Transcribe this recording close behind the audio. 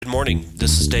morning.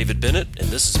 This is David Bennett, and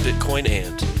this is Bitcoin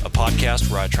And, a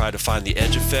podcast where I try to find the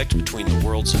edge effect between the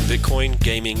worlds of Bitcoin,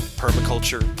 gaming,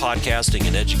 permaculture, podcasting,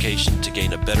 and education to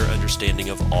gain a better understanding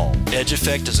of all. Edge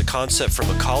effect is a concept from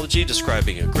ecology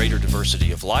describing a greater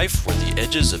diversity of life where the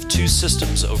edges of two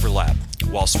systems overlap.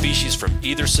 While species from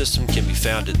either system can be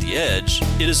found at the edge,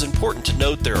 it is important to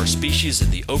note there are species in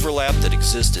the overlap that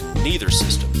exist in neither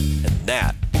system, and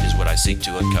that is what I seek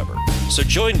to uncover. So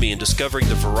join me in discovering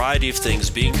the variety of things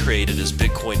being created as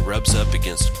Bitcoin rubs up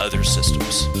against other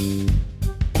systems.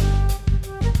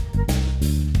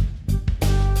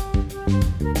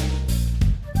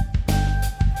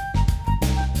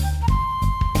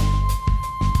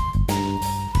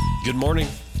 Good morning.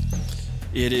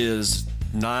 It is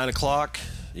 9 o'clock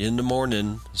in the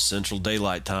morning, Central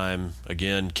Daylight Time.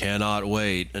 Again, cannot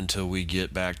wait until we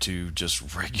get back to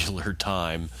just regular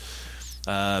time.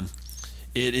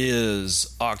 It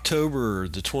is October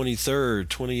the 23rd,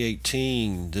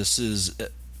 2018. This is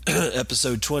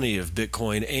episode 20 of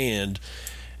Bitcoin and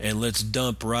let's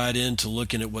dump right into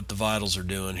looking at what the vitals are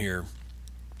doing here.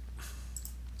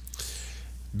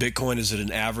 Bitcoin is at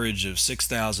an average of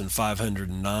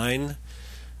 6,509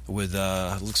 with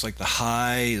looks like the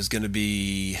high is going to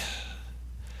be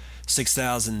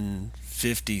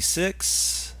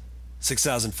 6,056,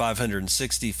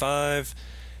 6,565.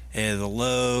 And the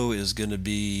low is going to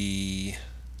be,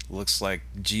 looks like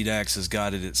GDAX has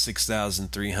got it at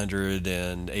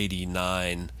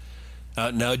 6,389.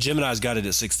 No, Gemini's got it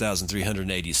at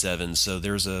 6,387. So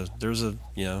there's a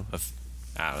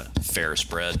fair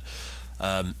spread.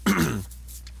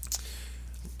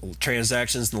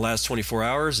 Transactions in the last 24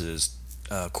 hours is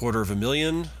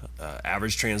 250,000.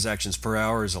 Average transactions per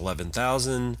hour is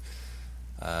 11,000.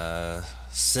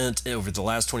 Sent over the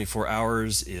last 24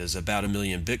 hours is about 1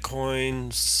 million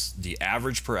Bitcoins. The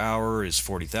average per hour is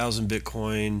 40,000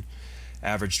 Bitcoin.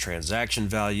 Average transaction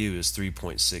value is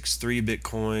 3.63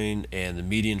 Bitcoin, and the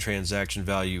median transaction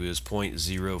value is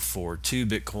 0.042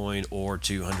 Bitcoin or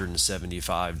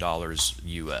 $275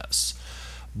 US.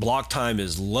 Block time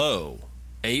is low,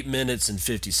 8 minutes and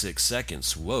 56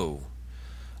 seconds. Whoa.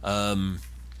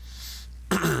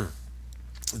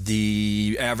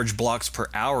 The average blocks per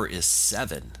hour is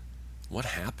 7. What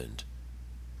happened?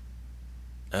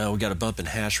 We got a bump in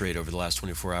hash rate over the last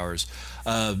 24 hours.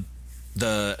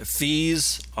 The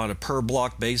fees on a per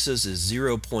block basis is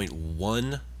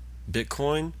 0.1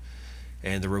 Bitcoin.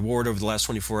 And the reward over the last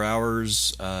 24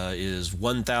 hours is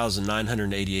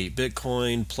 1,988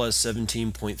 Bitcoin plus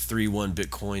 17.31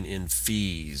 Bitcoin in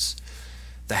fees.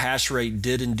 The hash rate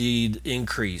did indeed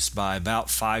increase by about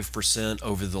 5%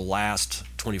 over the last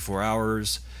 24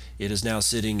 hours. It is now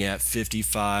sitting at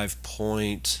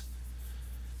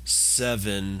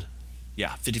 55.7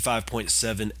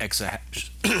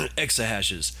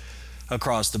 exahashes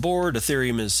across the board.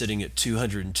 Ethereum is sitting at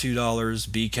 $202.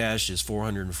 Bcash is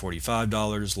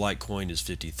 $445. Litecoin is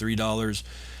 $53.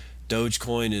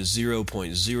 Dogecoin is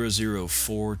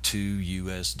 0.0042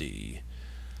 USD.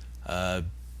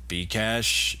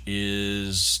 Bcash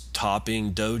is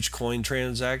topping Dogecoin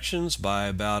transactions by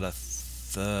about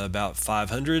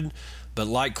 500, but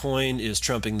Litecoin is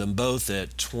trumping them both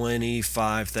at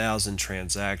 25,000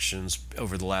 transactions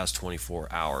over the last 24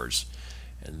 hours.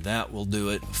 And that will do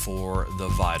it for the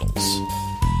vitals.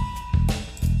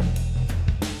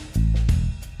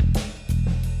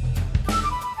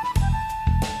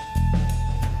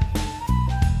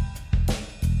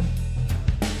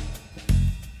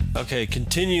 Okay,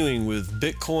 continuing with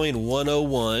Bitcoin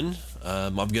 101,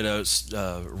 I'm going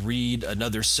to read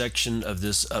another section of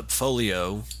this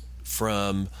Upfolio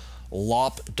from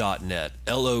lop.net,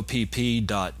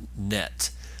 LOPP.net.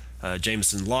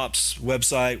 Jameson Lopp's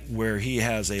website, where he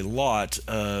has a lot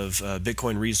of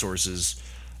Bitcoin resources,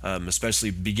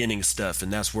 especially beginning stuff,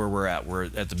 and that's where we're at. We're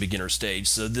at the beginner stage.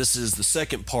 So this is the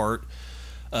second part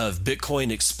of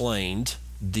Bitcoin Explained,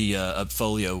 the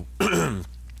Upfolio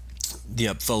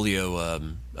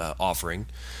offering,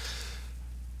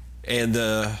 and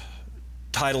the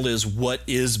title is "What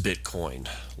is Bitcoin?"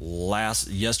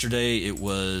 Yesterday it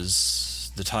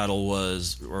was, the title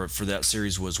was, or for that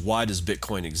series was "Why does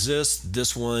Bitcoin exist?"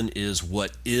 This one is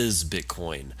 "What is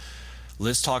Bitcoin?"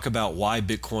 Let's talk about why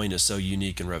Bitcoin is so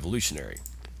unique and revolutionary.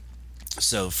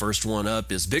 So first one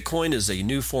up is Bitcoin is a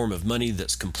new form of money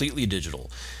that's completely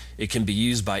digital. It can be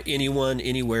used by anyone,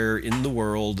 anywhere in the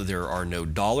world. There are no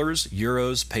dollars,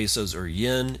 euros, pesos, or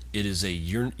yen. It is a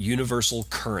universal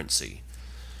currency.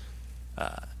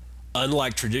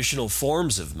 Unlike traditional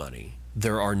forms of money,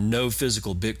 there are no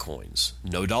physical bitcoins,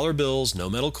 no dollar bills, no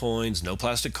metal coins, no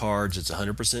plastic cards. It's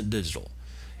 100% digital.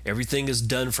 Everything is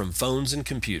done from phones and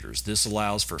computers. This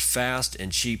allows for fast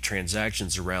and cheap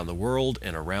transactions around the world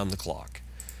and around the clock.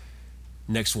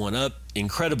 Next one up,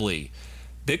 incredibly,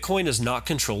 Bitcoin is not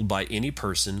controlled by any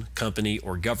person, company,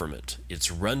 or government.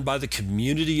 It's run by the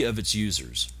community of its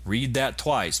users. Read that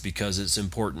twice because it's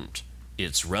important.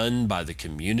 It's run by the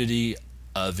community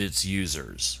of its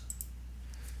users.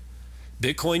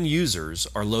 Bitcoin users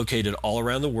are located all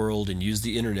around the world and use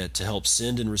the internet to help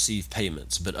send and receive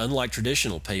payments. But unlike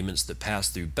traditional payments that pass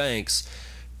through banks,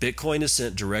 Bitcoin is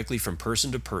sent directly from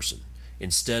person to person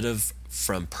instead of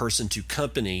from person to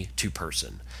company to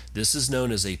person. This is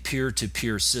known as a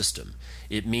peer-to-peer system.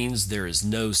 It means there is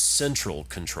no central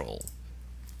control.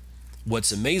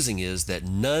 What's amazing is that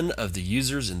none of the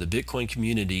users in the Bitcoin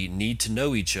community need to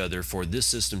know each other for this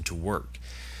system to work.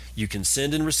 You can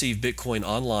send and receive Bitcoin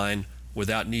online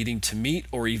without needing to meet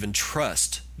or even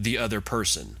trust the other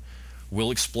person.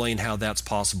 We'll explain how that's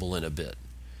possible in a bit.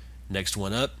 Next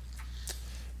one up.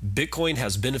 Bitcoin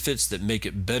has benefits that make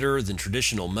it better than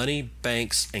traditional money,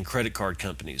 banks, and credit card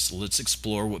companies. Let's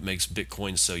explore what makes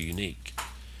Bitcoin so unique.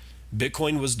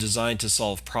 Bitcoin was designed to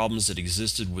solve problems that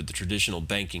existed with the traditional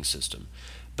banking system.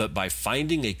 But by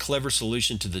finding a clever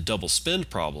solution to the double spend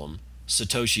problem,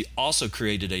 Satoshi also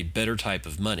created a better type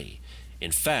of money.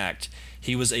 In fact,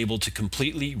 he was able to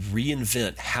completely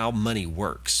reinvent how money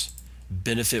works.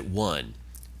 Benefit 1,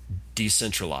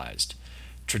 decentralized.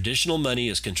 Traditional money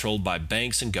is controlled by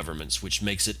banks and governments, which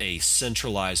makes it a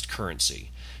centralized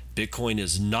currency. Bitcoin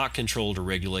is not controlled or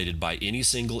regulated by any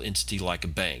single entity like a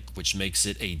bank, which makes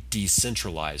it a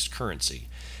decentralized currency.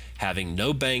 Having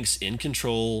no banks in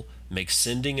control makes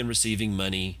sending and receiving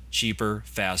money cheaper,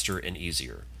 faster, and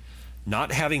easier.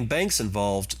 Not having banks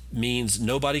involved means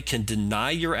nobody can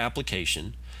deny your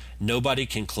application, nobody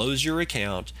can close your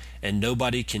account, and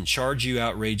nobody can charge you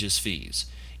outrageous fees.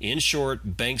 In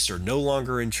short, banks are no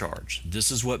longer in charge.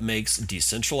 This is what makes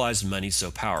decentralized money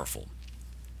so powerful.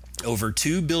 Over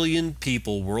 2 billion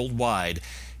people worldwide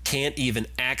can't even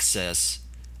access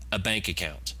a bank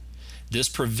account. This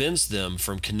prevents them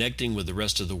from connecting with the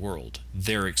rest of the world.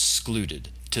 They're excluded.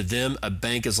 To them, a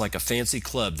bank is like a fancy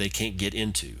club they can't get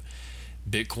into.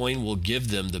 Bitcoin will give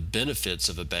them the benefits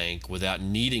of a bank without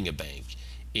needing a bank.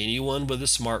 Anyone with a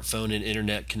smartphone and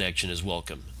internet connection is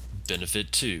welcome.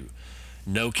 Benefit 2.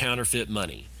 No counterfeit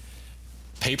money.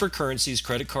 Paper currencies,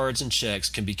 credit cards, and checks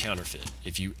can be counterfeit.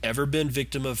 If you've ever been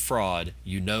victim of fraud,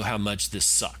 you know how much this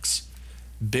sucks.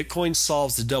 Bitcoin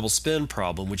solves the double spend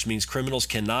problem, which means criminals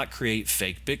cannot create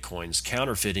fake Bitcoins.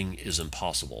 Counterfeiting is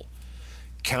impossible.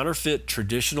 Counterfeit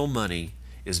traditional money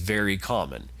is very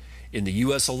common. In the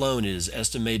U.S. alone, it is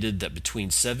estimated that between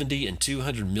 $70 and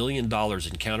 $200 million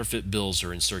in counterfeit bills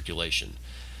are in circulation.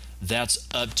 That's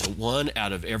up to 1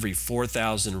 out of every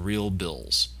 4,000 real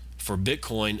bills. For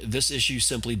Bitcoin, this issue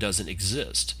simply doesn't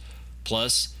exist.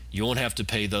 Plus, you won't have to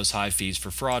pay those high fees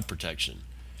for fraud protection.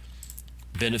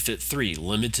 Benefit 3,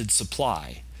 limited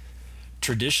supply.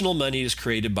 Traditional money is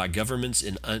created by governments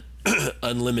in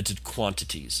unlimited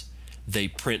quantities. They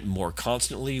print more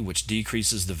constantly, which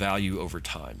decreases the value over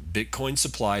time. Bitcoin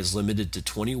supply is limited to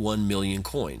 21 million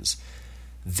coins.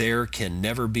 There can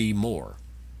never be more.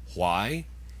 Why?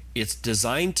 It's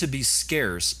designed to be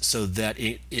scarce so that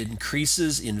it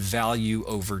increases in value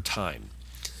over time.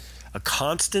 A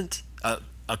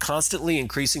constantly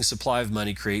increasing supply of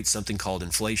money creates something called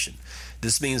inflation.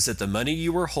 This means that the money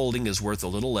you are holding is worth a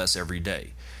little less every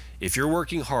day. If you're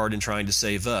working hard and trying to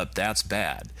save up, that's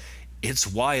bad. It's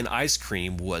why an ice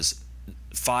cream was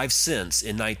 5 cents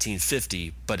in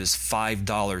 1950 but is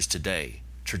 $5 today.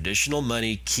 Traditional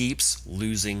money keeps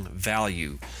losing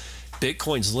value.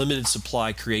 Bitcoin's limited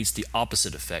supply creates the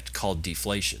opposite effect called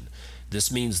deflation.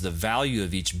 This means the value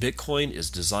of each Bitcoin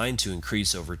is designed to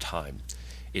increase over time.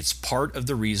 It's part of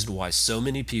the reason why so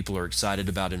many people are excited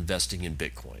about investing in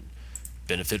Bitcoin.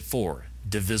 Benefit 4,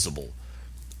 divisible.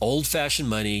 Old-fashioned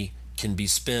money can be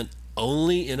spent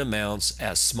only in amounts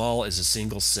as small as a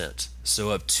single cent, so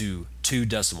up to 2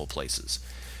 decimal places.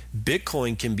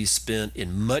 Bitcoin can be spent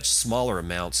in much smaller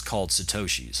amounts called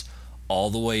satoshis, all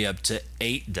the way up to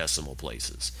 8 decimal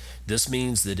places. This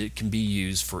means that it can be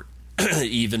used for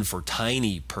even for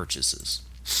tiny purchases.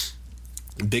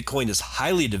 Bitcoin is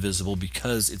highly divisible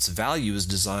because its value is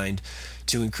designed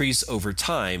to increase over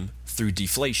time through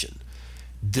deflation.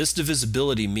 This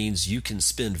divisibility means you can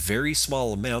spend very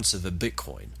small amounts of a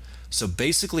Bitcoin. So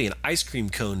basically, an ice cream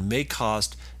cone may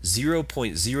cost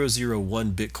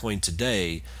 0.001 Bitcoin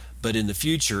today, but in the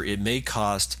future it may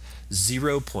cost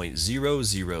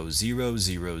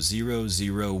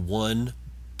 0.0000001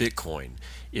 Bitcoin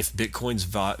if Bitcoin's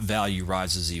value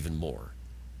rises even more.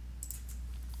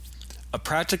 A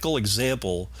practical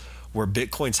example where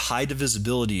Bitcoin's high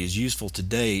divisibility is useful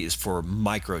today is for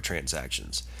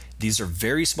microtransactions. These are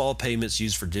very small payments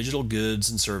used for digital goods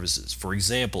and services. For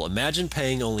example, imagine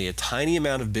paying only a tiny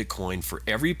amount of Bitcoin for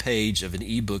every page of an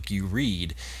ebook you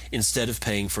read instead of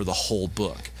paying for the whole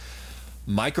book.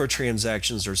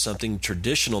 Microtransactions are something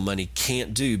traditional money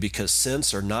can't do because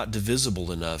cents are not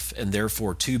divisible enough and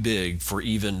therefore too big for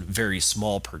even very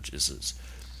small purchases.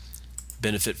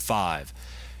 Benefit 5.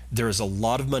 There is a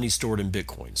lot of money stored in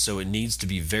Bitcoin, so it needs to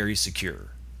be very secure.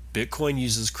 Bitcoin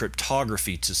uses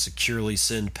cryptography to securely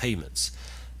send payments.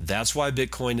 That's why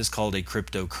Bitcoin is called a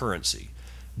cryptocurrency.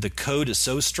 The code is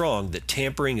so strong that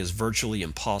tampering is virtually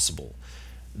impossible.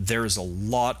 There is a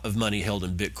lot of money held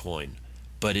in Bitcoin,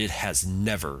 but it has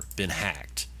never been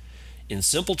hacked. In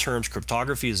simple terms,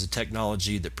 cryptography is a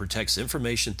technology that protects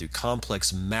information through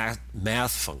complex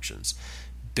math functions.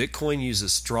 Bitcoin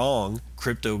uses strong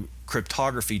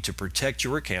cryptography to protect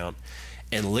your account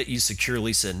and let you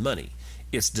securely send money.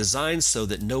 It's designed so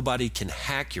that nobody can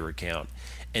hack your account,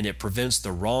 and it prevents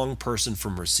the wrong person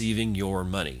from receiving your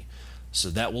money. So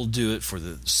that will do it for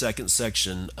the second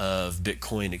section of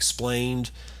Bitcoin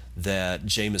Explained that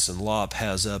Jameson Lopp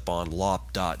has up on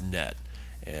lopp.net.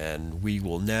 And we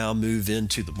will now move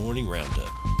into the morning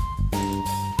roundup.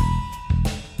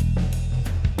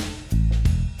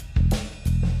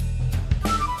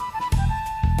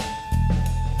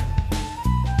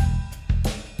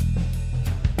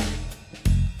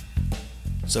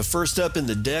 So first up in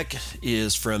the deck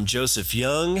is from Joseph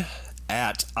Young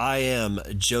at I am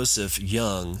Joseph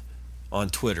Young on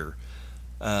Twitter.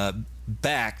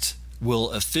 Bakkt will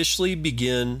officially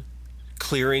begin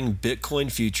clearing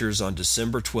Bitcoin futures on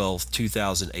December 12,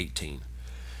 2018.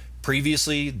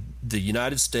 Previously, the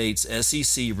United States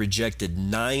SEC rejected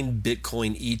 9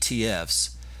 Bitcoin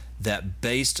ETFs that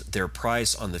based their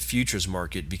price on the futures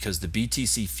market because the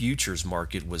BTC futures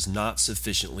market was not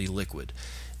sufficiently liquid.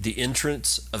 The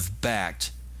entrance of Bakkt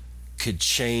could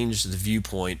change the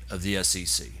viewpoint of the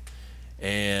SEC.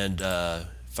 And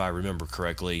if I remember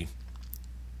correctly,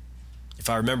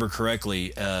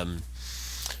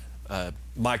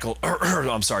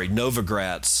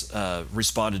 Novogratz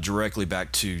responded directly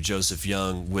back to Joseph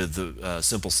Young with the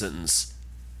simple sentence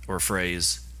or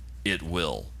phrase, "It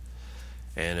will."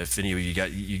 And if any of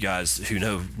you guys who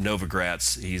know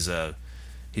Novogratz, he's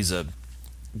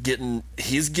getting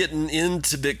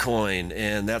into Bitcoin,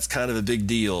 and that's kind of a big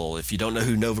deal. If you don't know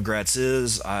who Novogratz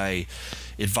is, I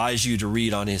advise you to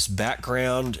read on his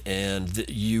background, and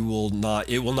it will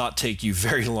not take you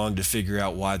very long to figure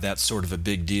out why that's sort of a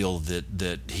big deal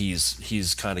that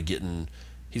he's kind of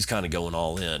going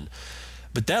all in.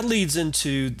 But that leads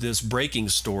into this breaking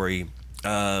story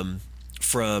I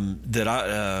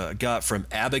got from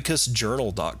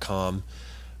abacusjournal.com.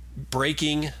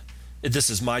 This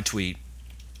is my tweet.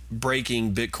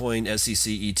 Breaking Bitcoin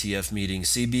SEC ETF meeting.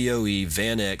 CBOE,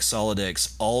 VanEck,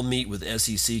 SolidX all meet with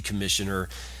SEC Commissioner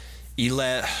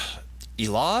Elad.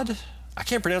 I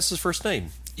can't pronounce his first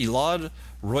name. Elad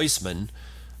Roisman.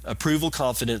 Approval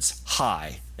confidence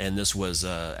high. And this was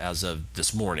as of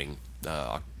this morning,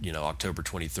 October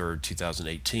 23rd,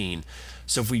 2018.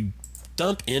 So if we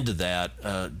dump into that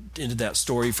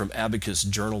story from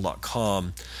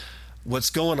abacusjournal.com, what's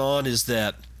going on is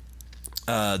that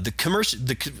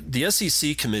the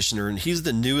SEC commissioner, and he's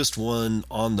the newest one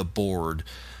on the board.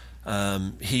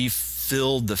 He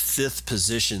filled the 5th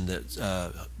position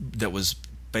that was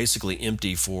basically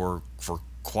empty for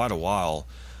quite a while.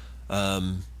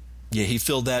 He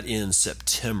filled that in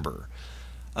September,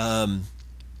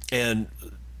 and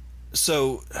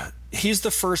so he's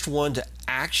the first one to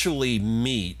actually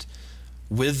meet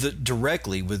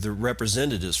directly with the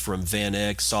representatives from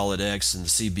VanEck, SolidX, and the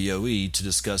CBOE to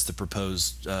discuss the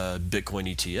proposed Bitcoin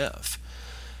ETF.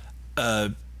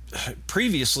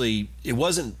 Previously, it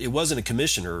wasn't a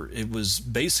commissioner. It was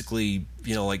basically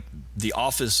like the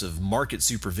Office of Market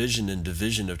Supervision and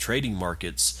Division of Trading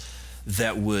Markets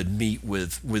that would meet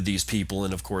with these people,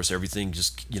 and of course everything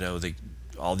just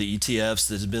all the ETFs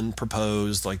that have been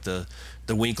proposed, like the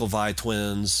Winklevi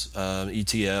twins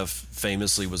ETF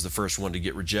famously was the first one to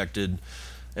get rejected,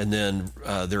 and then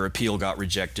their appeal got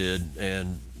rejected,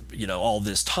 and all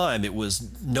this time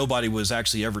nobody was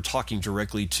actually ever talking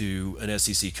directly to an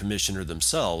SEC commissioner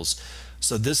themselves.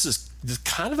 So this is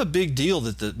kind of a big deal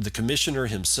that the commissioner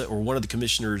himself, or one of the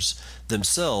commissioners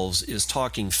themselves, is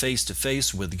talking face to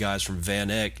face with the guys from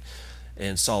VanEck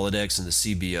and SolidX and the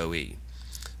CBOE.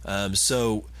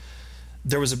 So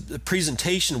there was a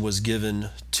presentation was given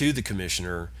to the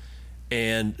commissioner,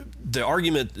 and the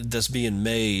argument that's being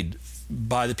made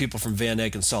by the people from Van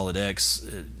Eck and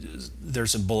SolidX.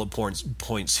 There's some bullet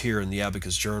points here in the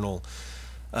Abacus Journal.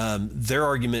 Their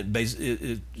argument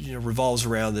revolves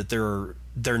around that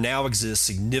there now exists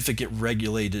significant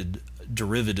regulated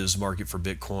derivatives market for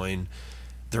Bitcoin.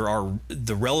 There are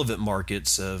the relevant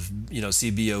markets of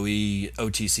CBOE,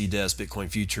 OTC Desk, Bitcoin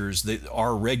futures. They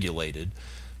are regulated.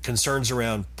 Concerns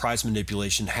around price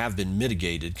manipulation have been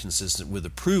mitigated, consistent with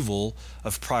approval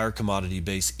of prior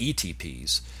commodity-based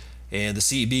ETPs. And the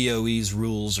CBOE's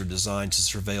rules are designed to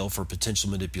surveil for potential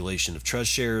manipulation of trust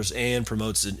shares and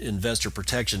promotes investor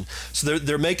protection. So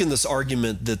they're making this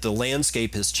argument that the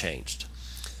landscape has changed,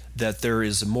 that there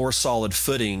is a more solid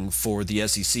footing for the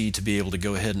SEC to be able to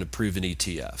go ahead and approve an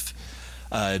ETF.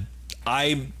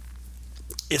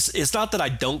 It's not that I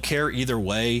don't care either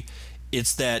way.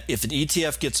 It's that if an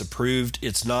ETF gets approved,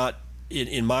 it's not,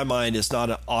 in my mind, it's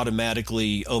not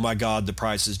automatically, oh my God, the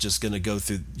price is just going to go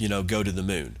through, go to the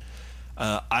moon.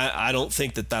 I don't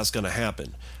think that that's going to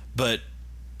happen. But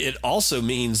it also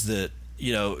means that,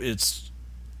 it's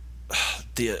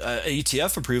the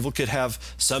ETF approval could have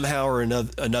somehow or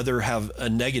another have a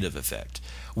negative effect.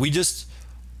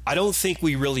 I don't think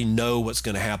we really know what's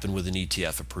going to happen with an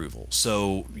ETF approval.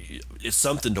 So it's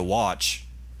something to watch.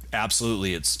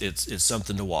 Absolutely, it's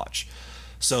something to watch.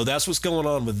 So that's what's going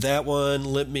on with that one.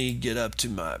 Let me get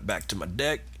back to my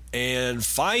deck, and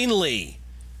finally,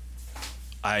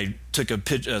 I took a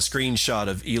screenshot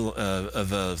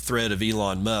of a thread of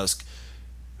Elon Musk,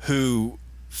 who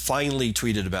finally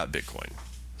tweeted about Bitcoin.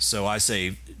 So I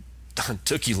say,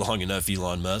 took you long enough,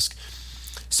 Elon Musk.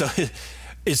 So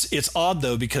it's odd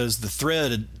though, because the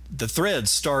thread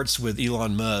starts with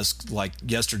Elon Musk, like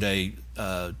yesterday,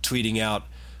 tweeting out,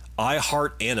 "I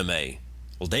heart anime."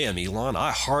 Well, damn, Elon,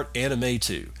 I heart anime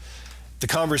too. The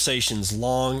conversation's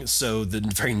long, so the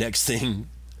very next thing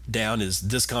down is,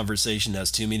 "This conversation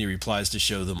has too many replies to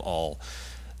show them all."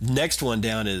 Next one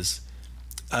down is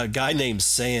a guy named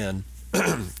San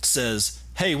says,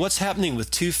 "Hey, what's happening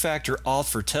with two-factor auth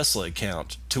for Tesla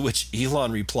account?" To which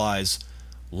Elon replies,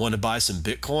 "Want to buy some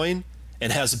Bitcoin?"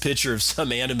 and has a picture of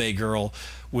some anime girl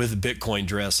with a Bitcoin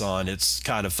dress on. It's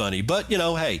kind of funny. But,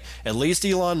 hey, at least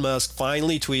Elon Musk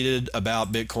finally tweeted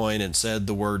about Bitcoin and said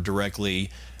the word directly.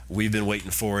 We've been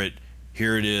waiting for it.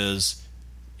 Here it is.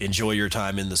 Enjoy your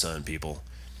time in the sun, people.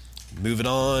 Moving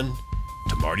on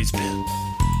to Marty's Pen.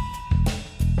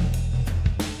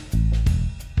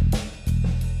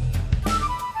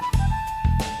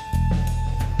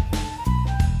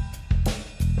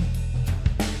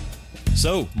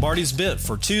 So, Marty's Bit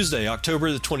for Tuesday,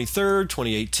 October the 23rd,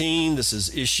 2018. This is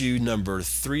issue number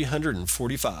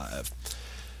 345.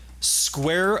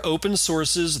 Square open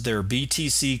sources their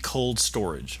BTC cold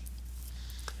storage.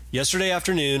 Yesterday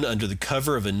afternoon, under the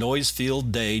cover of a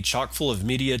noise-filled day chock full of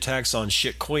media attacks on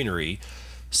shitcoinery,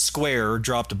 Square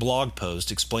dropped a blog post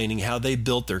explaining how they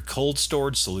built their cold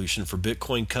storage solution for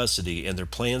Bitcoin custody and their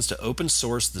plans to open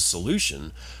source the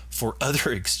solution for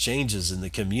other exchanges in the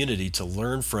community to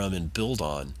learn from and build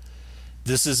on.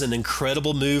 This is an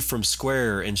incredible move from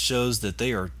Square and shows that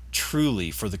they are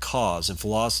truly for the cause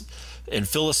and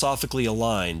philosophically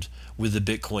aligned with the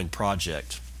Bitcoin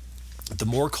project. The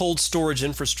more cold storage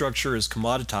infrastructure is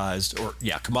commoditized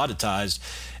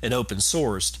and open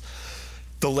sourced,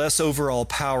 the less overall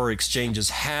power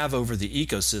exchanges have over the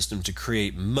ecosystem to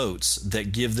create moats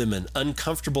that give them an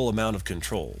uncomfortable amount of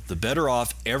control. The better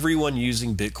off everyone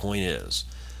using Bitcoin is.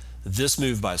 This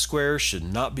move by Square should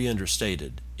not be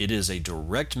understated. It is a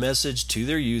direct message to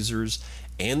their users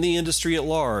and the industry at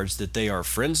large that they are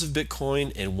friends of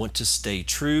Bitcoin and want to stay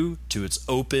true to its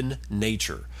open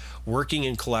nature, working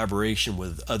in collaboration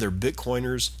with other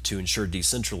Bitcoiners to ensure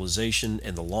decentralization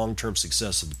and the long-term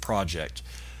success of the project.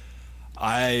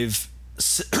 I've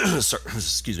said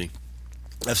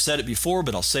it before,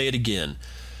 but I'll say it again.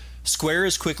 Square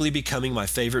is quickly becoming my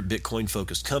favorite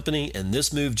Bitcoin-focused company, and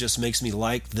this move just makes me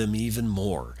like them even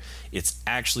more. It's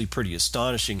actually pretty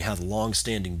astonishing how the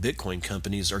long-standing Bitcoin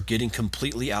companies are getting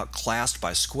completely outclassed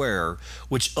by Square,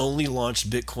 which only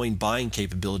launched Bitcoin buying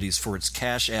capabilities for its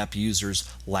Cash App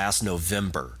users last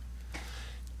November.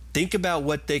 Think about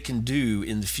what they can do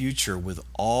in the future with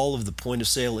all of the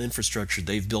point-of-sale infrastructure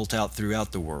they've built out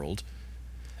throughout the world,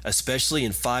 especially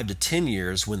in 5 to 10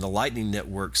 years when the Lightning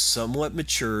Network somewhat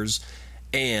mature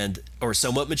and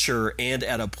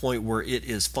at a point where it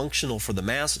is functional for the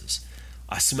masses.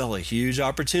 I smell a huge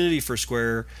opportunity for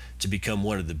Square to become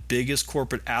one of the biggest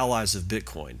corporate allies of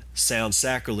Bitcoin. Sounds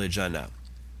sacrilege, I know.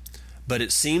 But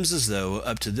it seems as though,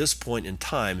 up to this point in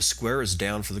time, Square is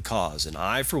down for the cause, and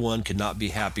I, for one, could not be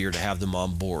happier to have them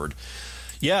on board.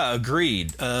 Yeah,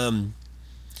 agreed.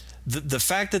 the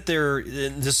fact that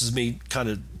and this is me kind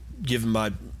of giving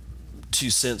my 2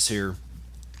 cents here,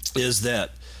 is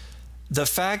that the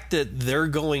fact that they're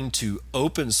going to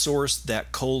open source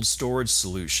that cold storage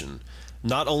solution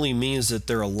not only means that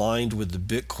they're aligned with the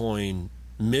Bitcoin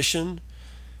mission,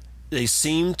 they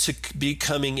seem to be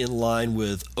coming in line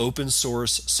with open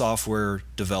source software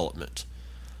development.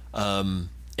 And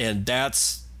that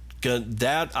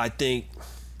I think,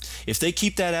 if they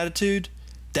keep that attitude,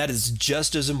 that is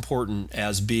just as important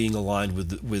as being aligned with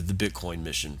the Bitcoin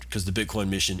mission, because the Bitcoin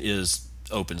mission is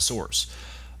open source.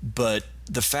 But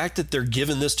the fact that they're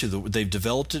giving this they've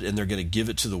developed it and they're going to give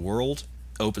it to the world,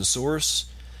 open source,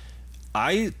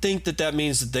 I think that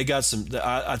means that they got some.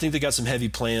 I think they got some heavy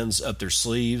plans up their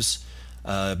sleeves.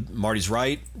 Marty's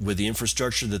right with the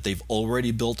infrastructure that they've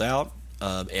already built out,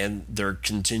 and they're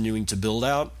continuing to build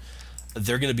out.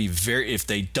 They're going to be if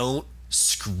they don't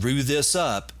screw this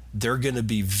up, they're going to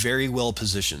be very well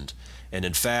positioned. And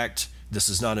in fact, this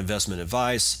is not investment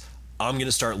advice. I'm going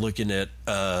to start looking at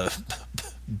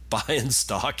buying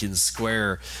stock in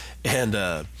Square and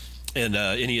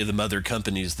any of the mother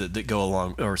companies that go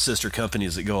along, or sister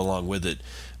companies that go along with it,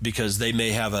 because they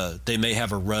may have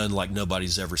a run like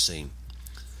nobody's ever seen.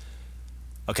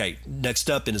 Okay, next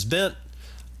up in his bent,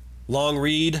 long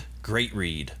read, great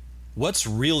read. What's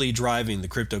really driving the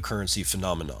cryptocurrency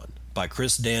phenomenon? By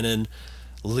Chris Dannon,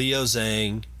 Leo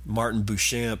Zhang, Martin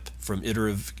Beauchamp from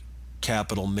Iterative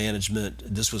Capital Management.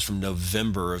 This was from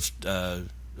November of.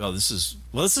 This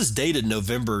is dated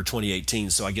November 2018,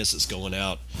 so I guess it's going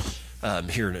out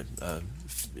here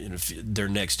in their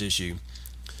next issue.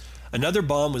 Another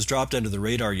bomb was dropped under the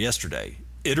radar yesterday.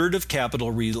 Iterative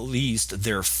Capital released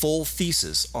their full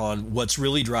thesis on what's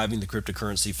really driving the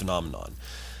cryptocurrency phenomenon.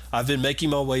 I've been making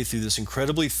my way through this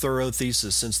incredibly thorough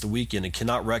thesis since the weekend and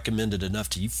cannot recommend it enough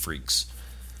to you freaks.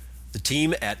 The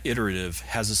team at Iterative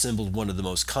has assembled one of the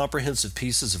most comprehensive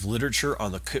pieces of literature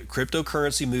on the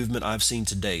cryptocurrency movement I've seen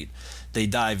to date. They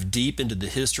dive deep into the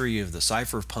history of the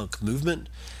cypherpunk movement,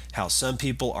 how some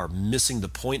people are missing the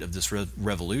point of this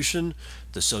revolution,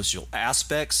 the social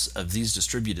aspects of these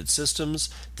distributed systems,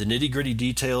 the nitty-gritty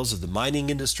details of the mining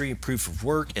industry, proof of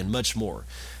work, and much more.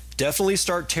 Definitely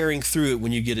start tearing through it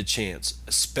when you get a chance,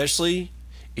 especially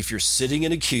if you're sitting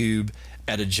in a cube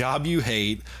at a job you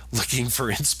hate looking for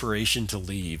inspiration to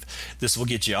leave. This will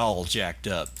get you all jacked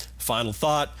up. Final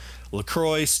thought,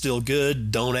 LaCroix still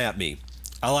good, don't at me.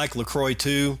 I like LaCroix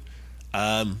too.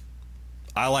 I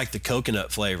like the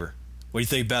coconut flavor. What do you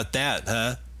think about that,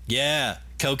 huh? Yeah,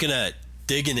 coconut,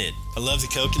 digging it. I love the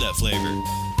coconut flavor.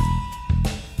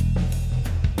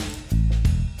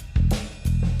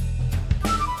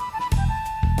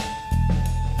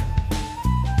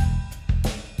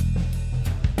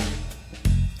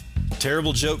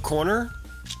 Terrible joke corner.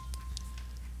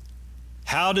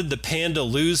 How did the panda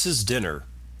lose his dinner?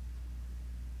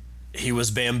 He was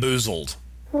bamboozled.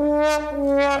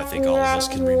 I think all of us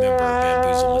can remember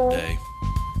Bamboozlement Day.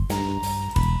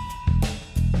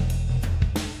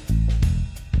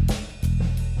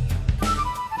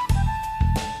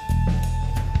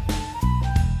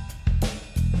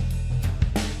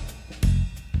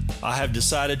 I have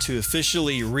decided to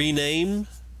officially rename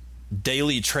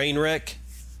Daily Trainwreck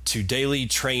to Daily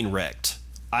Trainwrecked.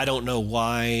 I don't know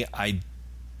why.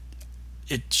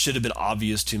 It should have been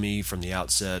obvious to me from the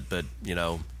outset, but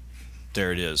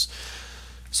there it is.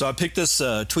 So I picked this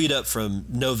tweet up from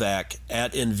Novak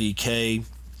at NVK.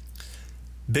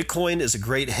 Bitcoin is a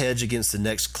great hedge against the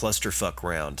next clusterfuck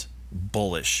round.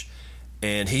 Bullish.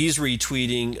 And he's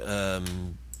retweeting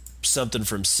something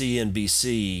from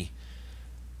CNBC.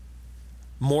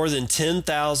 More than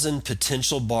 10,000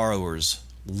 potential borrowers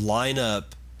line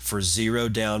up for zero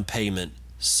down payment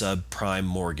subprime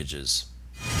mortgages.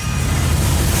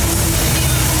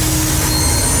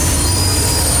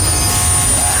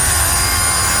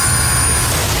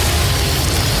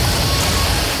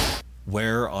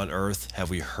 Where on earth have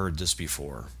we heard this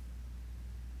before?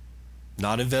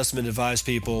 Not investment advice,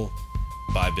 people.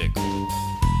 Buy Bitcoin.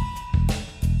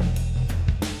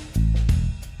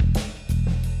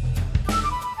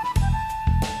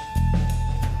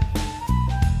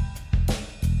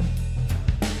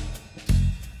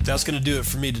 That's going to do it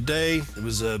for me today. It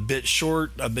was a bit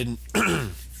short. I've been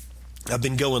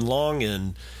going long,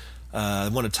 and I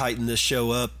want to tighten this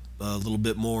show up a little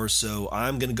bit more. So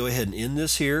I'm going to go ahead and end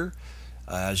this here.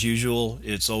 As usual,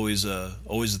 it's always a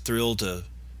thrill to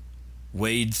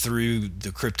wade through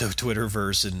the crypto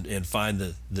Twitterverse and find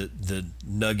the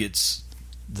nuggets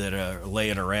that are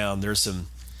laying around. There's some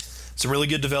really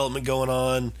good development going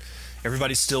on.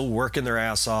 Everybody's still working their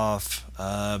ass off.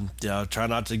 Try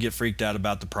not to get freaked out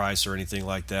about the price or anything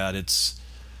like that.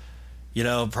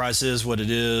 Price is what it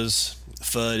is.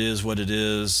 FUD is what it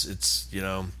is. It's,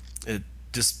 it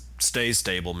just stays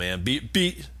stable, man. Be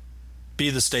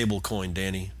the stable coin,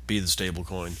 Danny. Be the stable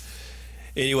coin.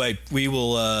 Anyway,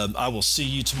 I will see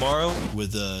you tomorrow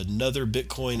with another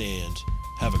Bitcoin and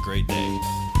have a great day.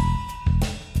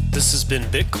 This has been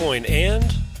Bitcoin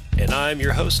and I'm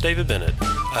your host, David Bennett.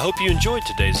 I hope you enjoyed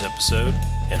today's episode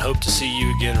and hope to see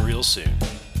you again real soon.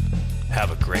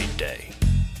 Have a great day.